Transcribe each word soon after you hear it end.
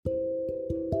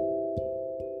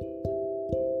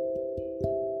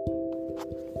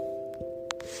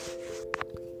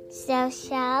So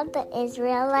shall the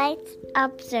Israelites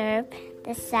observe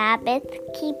the Sabbath,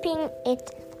 keeping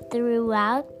it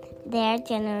throughout their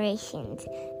generations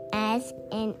as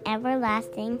an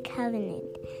everlasting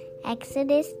covenant.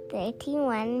 Exodus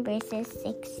 31 verses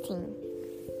 16.